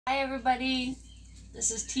Hi everybody,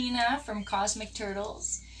 this is Tina from Cosmic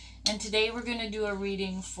Turtles, and today we're going to do a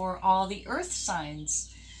reading for all the earth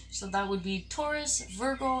signs. So that would be Taurus,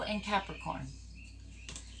 Virgo, and Capricorn.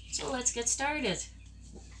 So let's get started.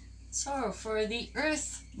 So for the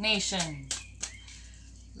Earth Nation,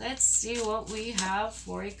 let's see what we have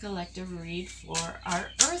for a collective read for our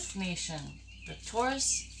Earth Nation. The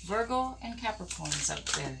Taurus, Virgo, and Capricorns out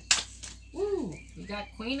there. Woo! We got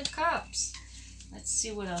Queen of Cups. Let's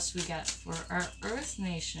see what else we got for our Earth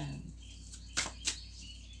Nation.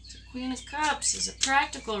 So Queen of Cups is a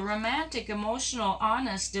practical, romantic, emotional,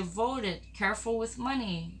 honest, devoted, careful with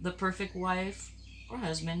money, the perfect wife or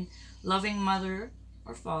husband, loving mother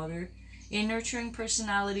or father, a nurturing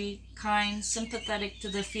personality, kind, sympathetic to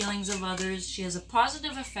the feelings of others. She has a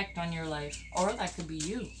positive effect on your life, or that could be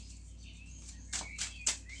you.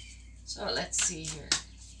 So let's see here.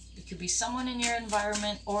 It could be someone in your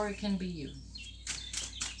environment, or it can be you.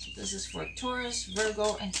 This is for Taurus,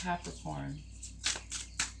 Virgo, and Capricorn.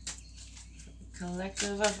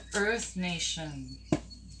 Collective of Earth Nation.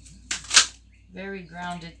 Very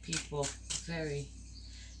grounded people. Very.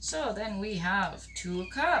 So then we have Two of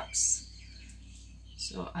Cups.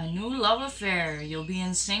 So a new love affair. You'll be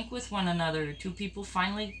in sync with one another. Two people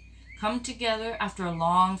finally come together after a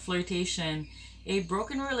long flirtation. A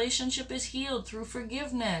broken relationship is healed through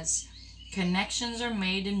forgiveness. Connections are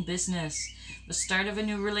made in business. The start of a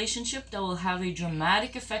new relationship that will have a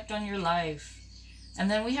dramatic effect on your life. And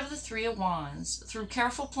then we have the Three of Wands. Through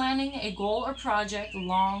careful planning, a goal or project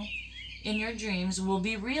long in your dreams will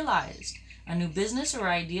be realized. A new business or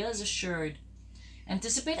idea is assured.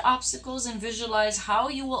 Anticipate obstacles and visualize how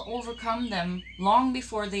you will overcome them long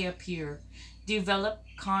before they appear. Develop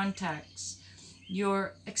contacts.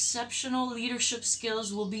 Your exceptional leadership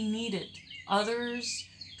skills will be needed. Others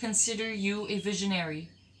consider you a visionary.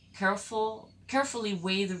 Carefully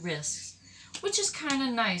weigh the risks, which is kind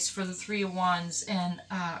of nice for the Three of Wands and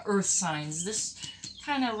Earth signs. This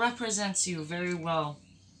kind of represents you very well.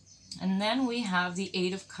 And then we have the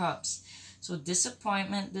Eight of Cups. So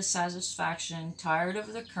disappointment, dissatisfaction, tired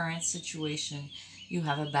of the current situation. You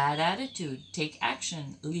have a bad attitude. Take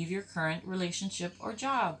action. Leave your current relationship or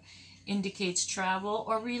job. Indicates travel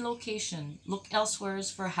or relocation. Look elsewhere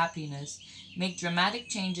for happiness. Make dramatic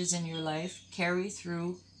changes in your life. Carry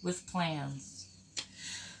through with plans.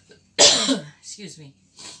 Excuse me.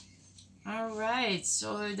 Alright,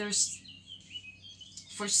 so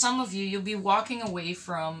for some of you, you'll be walking away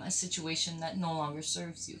from a situation that no longer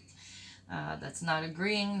serves you. That's not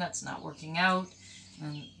agreeing, that's not working out,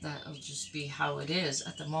 and that'll just be how it is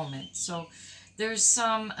at the moment. So there's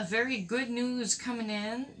some very good news coming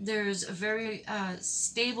in. There's a very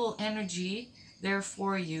stable energy there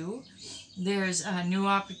for you. There's new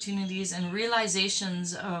opportunities and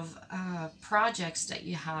realizations of projects that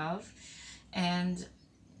you have. And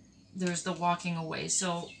there's the walking away.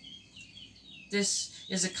 So this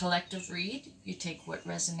is a collective read. You take what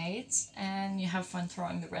resonates and you have fun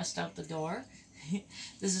throwing the rest out the door.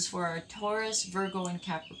 This is for our Taurus, Virgo, and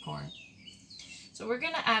Capricorn. So we're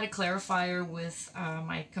going to add a clarifier with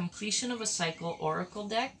my Completion of a Cycle Oracle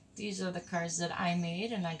deck. These are the cards that I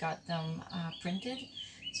made and I got them printed.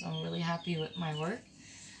 So I'm really happy with my work.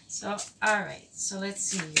 So, alright, so let's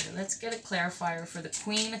see here. Let's get a clarifier for the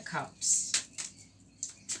Queen of Cups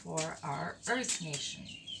for our Earth Nation.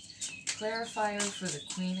 Clarifier for the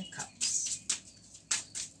Queen of Cups.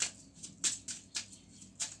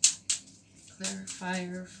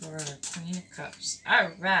 Clarifier for our Queen of Cups.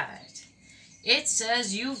 Alright. It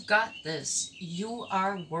says you've got this. You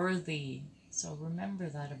are worthy. So remember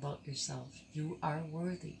that about yourself. You are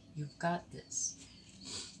worthy. You've got this.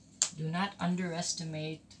 Do not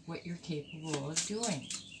underestimate what you're capable of doing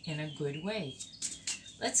in a good way.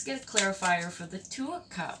 Let's get a clarifier for the Two of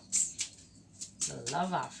Cups. It's a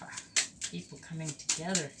love offer. People coming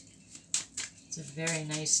together. It's a very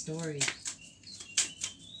nice story.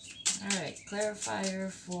 Alright, clarifier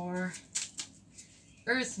for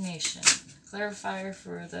Earth Nation. Clarifier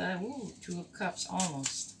for the Two of Cups,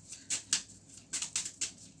 almost.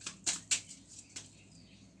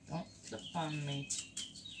 Don't flip on me.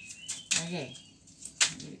 Okay,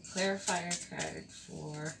 clarifier card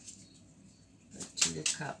for the Two of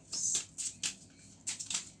Cups.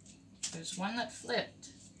 There's one that flipped.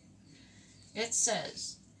 It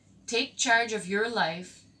says, take charge of your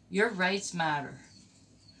life, your rights matter.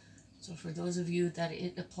 So for those of you that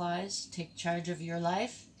it applies, take charge of your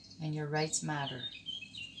life and your rights matter.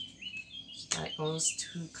 So that goes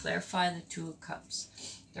to clarify the Two of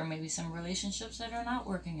Cups. There may be some relationships that are not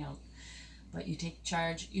working out. But you take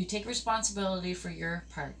charge, you take responsibility for your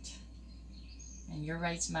part. And your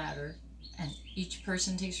rights matter. and each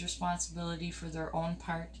person takes responsibility for their own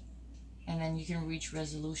part, and then you can reach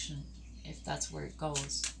resolution if that's where it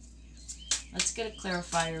goes. Let's get a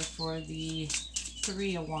clarifier for the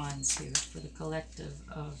Three of Wands here for the collective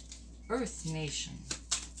of Earth Nation,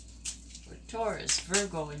 for Taurus,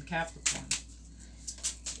 Virgo, and Capricorn.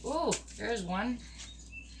 Oh, there's one.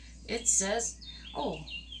 It says, oh,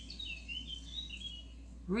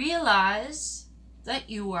 realize that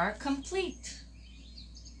you are complete.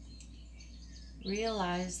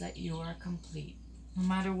 Realize that you are complete. No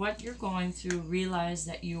matter what you're going through, realize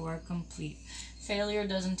that you are complete. Failure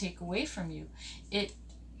doesn't take away from you. It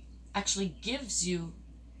actually gives you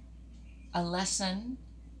a lesson.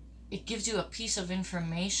 It gives you a piece of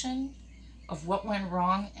information of what went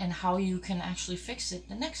wrong and how you can actually fix it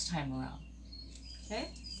the next time around. Okay?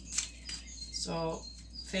 So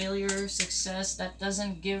failure, success, that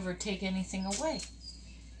doesn't give or take anything away.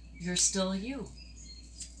 You're still you.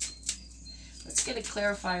 Let's get a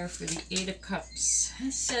clarifier for the Eight of Cups.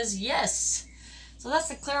 It says yes. So that's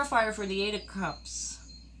the clarifier for the Eight of Cups.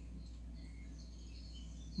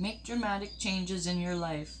 Make dramatic changes in your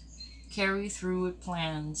life. Carry through with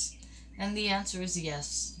plans. And the answer is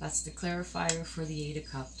yes. That's the clarifier for the Eight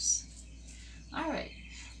of Cups. Alright,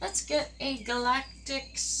 let's get a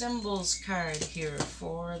galactic symbols card here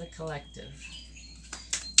for the collective.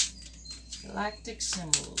 Galactic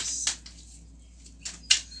symbols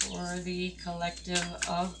for the collective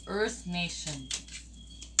of Earth Nation.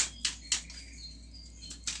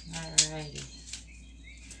 Alrighty.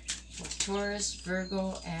 For Taurus,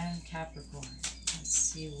 Virgo, and Capricorn. Let's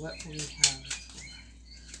see what we have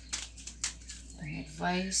for an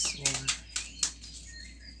advice, or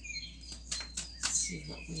let's see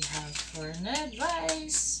what we have for an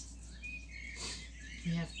advice.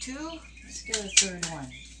 We have two. Let's get a third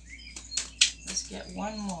one. Let's get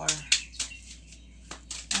one more.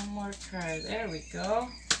 One more card. There we go.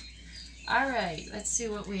 Alright, let's see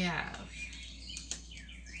what we have.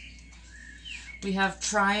 We have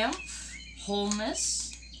triumph, wholeness,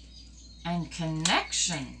 and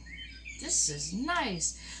connection. This is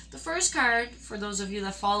nice. The first card, for those of you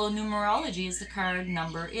that follow numerology, is the card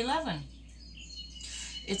number 11.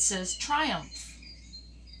 It says triumph.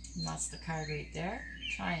 And that's the card right there.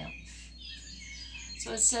 Triumph.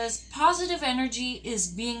 So it says positive energy is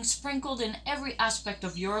being sprinkled in every aspect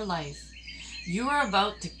of your life. You are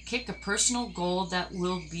about to kick a personal goal that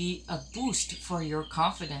will be a boost for your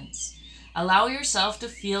confidence. Allow yourself to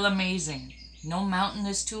feel amazing. No mountain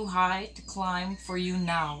is too high to climb for you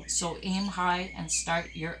now, so aim high and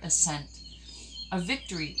start your ascent. A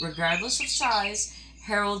victory, regardless of size,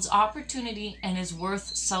 heralds opportunity and is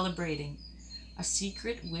worth celebrating. A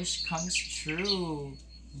secret wish comes true.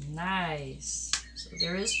 Nice. So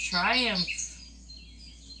there is triumph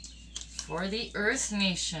for the Earth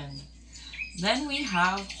Nation. Then we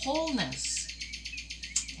have wholeness.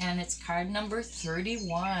 And it's card number 31.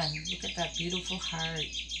 Look at that beautiful heart.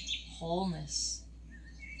 Wholeness.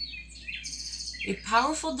 A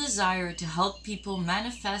powerful desire to help people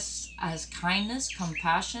manifests as kindness,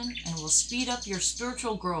 compassion, and will speed up your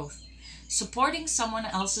spiritual growth. Supporting someone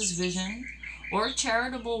else's vision or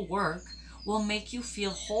charitable work will make you feel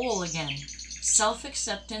whole again.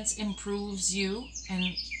 Self-acceptance improves you,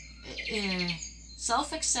 and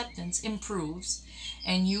self-acceptance improves,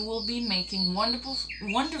 and you will be making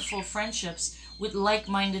wonderful friendships with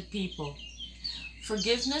like-minded people.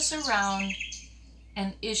 Forgiveness around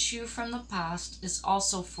an issue from the past is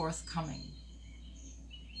also forthcoming.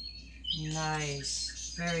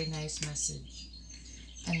 Nice. Very nice message.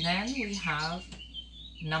 And then we have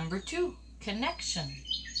number 2, connection.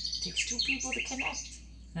 It takes two people to connect.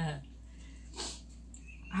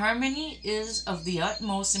 Harmony is of the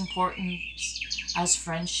utmost importance as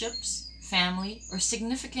friendships, family, or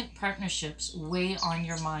significant partnerships weigh on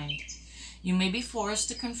your mind. You may be forced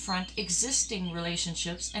to confront existing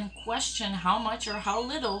relationships and question how much or how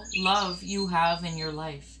little love you have in your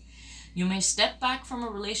life. You may step back from a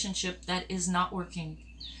relationship that is not working,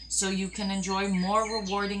 so you can enjoy more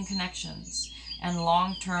rewarding connections and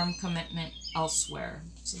long-term commitment elsewhere.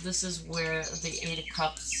 So this is where the Eight of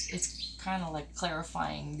Cups, it's kind of like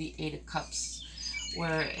clarifying the Eight of Cups,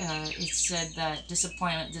 where it said that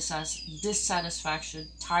disappointment, dissatisfaction,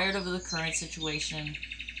 tired of the current situation,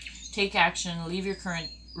 take action, leave your current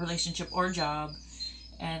relationship or job,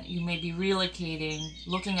 and you may be relocating,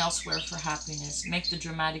 looking elsewhere for happiness, make the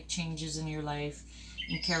dramatic changes in your life,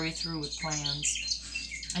 and carry through with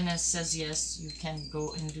plans. And it says, yes, you can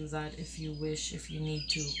go and do that if you wish, if you need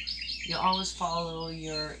to. You always follow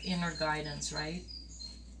your inner guidance, right?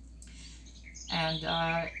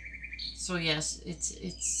 And so yes,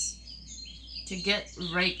 it's To get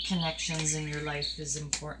right connections in your life is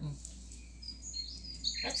important.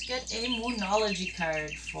 Let's get a Moonology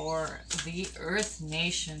card for the Earth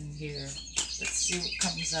Nation here. Let's see what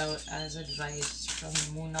comes out as advice from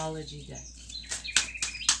the Moonology deck.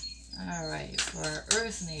 Alright, for our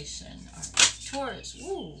Earth Nation, our Taurus,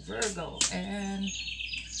 Virgo, and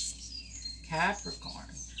Capricorn.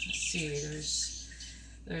 Let's see,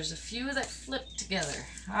 there's a few that flip together.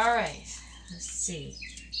 Alright, let's see.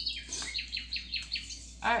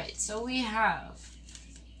 Alright, so we have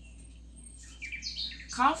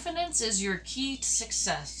confidence is your key to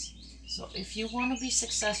success. So if you want to be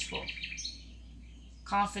successful,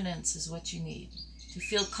 confidence is what you need. To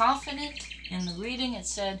feel confident, in the reading it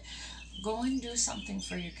said, go and do something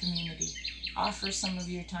for your community. Offer some of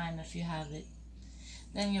your time if you have it.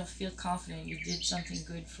 Then you'll feel confident you did something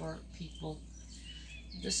good for people.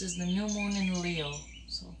 This is the new moon in Leo.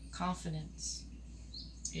 So confidence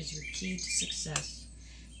is your key to success.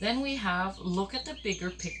 Then we have look at the bigger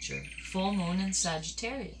picture. Full moon in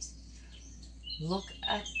Sagittarius. Look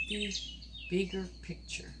at the bigger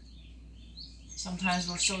picture. Sometimes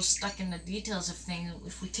we're so stuck in the details of things.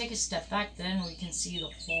 If we take a step back, then we can see the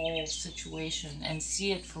whole situation and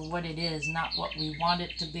see it for what it is, not what we want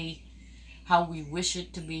it to be, how we wish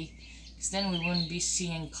it to be. Because then we wouldn't be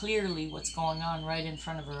seeing clearly what's going on right in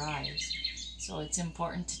front of our eyes. So it's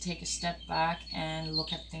important to take a step back and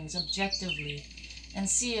look at things objectively and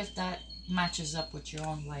see if that matches up with your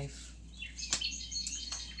own life.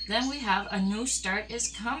 Then we have a new start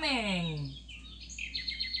is coming.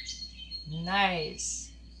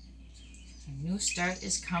 Nice. A new start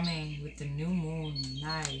is coming with the new moon.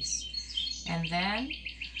 Nice. And then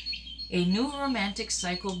a new romantic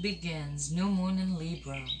cycle begins. New moon in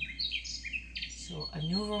Libra. So a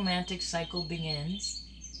new romantic cycle begins,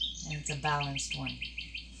 and it's a balanced one.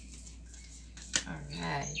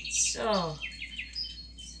 Alright, so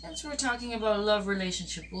since we're talking about love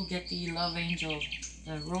relationship, we'll get the love angel,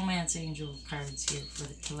 the romance angel cards here for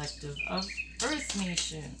the collective of Earth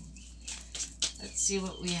Nation. Let's see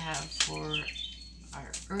what we have for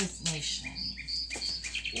our Earth Nation.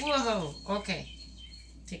 Whoa, okay.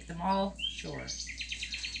 Take them all? Sure.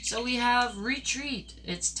 So we have retreat.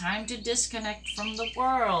 It's time to disconnect from the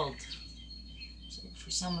world. So for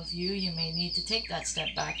some of you, you may need to take that step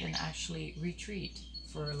back and actually retreat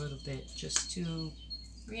for a little bit just to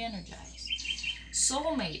re-energize.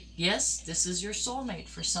 Soulmate. Yes, this is your soulmate.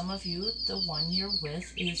 For some of you, the one you're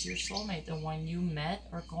with is your soulmate, the one you met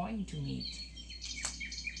or going to meet.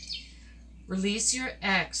 Release your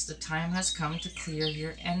ex. The time has come to clear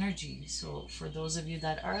your energy. So for those of you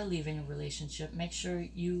that are leaving a relationship, make sure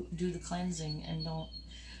you do the cleansing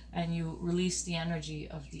and you release the energy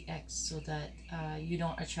of the ex so that you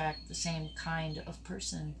don't attract the same kind of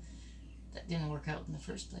person that didn't work out in the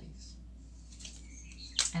first place.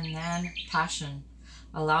 And then passion.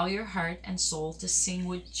 Allow your heart and soul to sing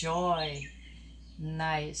with joy.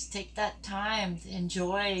 Nice. Take that time to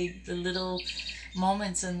enjoy the little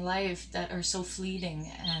moments in life that are so fleeting,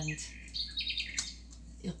 and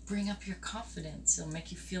it'll bring up your confidence. It'll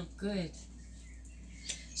make you feel good.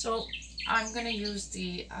 So I'm going to use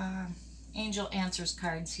the Angel Answers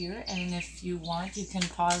cards here, and if you want, you can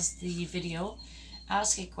pause the video,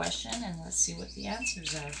 ask a question, and let's see what the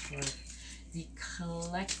answers are for the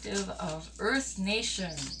collective of Earth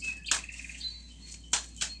Nation.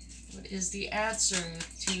 What is the answer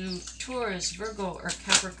to Taurus, Virgo, or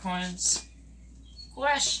Capricorn's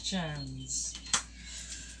questions?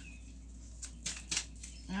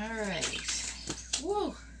 Alright.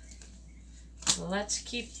 Woo! Let's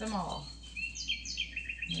keep them all.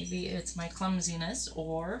 Maybe it's my clumsiness,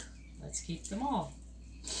 or let's keep them all.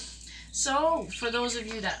 So, for those of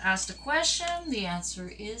you that asked a question, the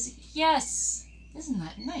answer is yes. Isn't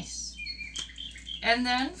that nice? And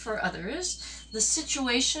then for others, the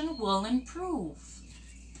situation will improve.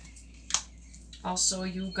 Also,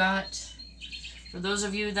 you got, for those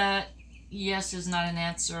of you that yes is not an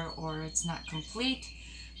answer or it's not complete,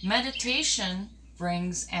 meditation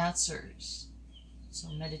brings answers. So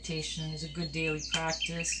meditation is a good daily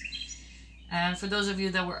practice. And for those of you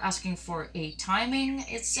that were asking for a timing,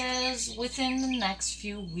 it says within the next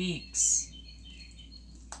few weeks.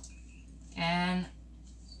 And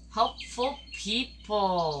helpful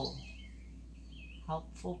people.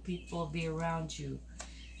 Helpful people be around you.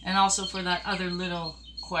 And also for that other little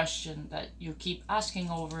question that you keep asking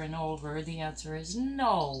over and over, the answer is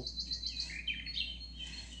no.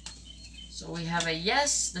 So we have a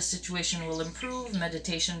yes, the situation will improve,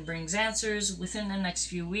 meditation brings answers, within the next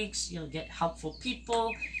few weeks you'll get helpful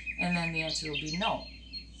people, and then the answer will be no.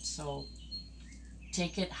 So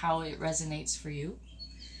take it how it resonates for you.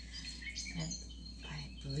 And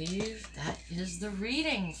I believe that is the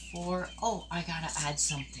reading for... Oh, I gotta add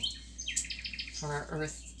something for our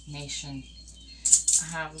Earth Nation.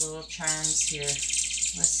 I have little charms here.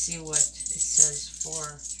 Let's see what it says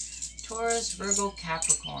for Taurus, Virgo,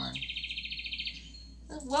 Capricorn.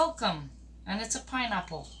 Welcome. And it's a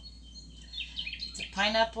pineapple. It's a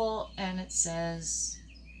pineapple and it says...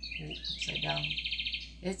 Ooh, upside down.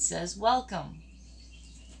 It says welcome.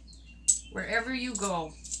 Wherever you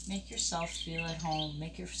go, make yourself feel at home.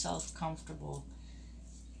 Make yourself comfortable.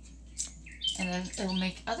 And then it'll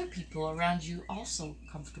make other people around you also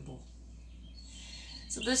comfortable.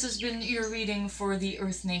 So this has been your reading for the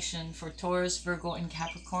Earth Nation for Taurus, Virgo, and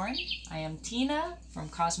Capricorn. I am Tina from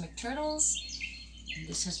Cosmic Turtles. And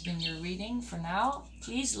this has been your reading for now.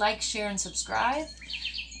 Please like, share, and subscribe.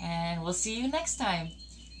 And we'll see you next time.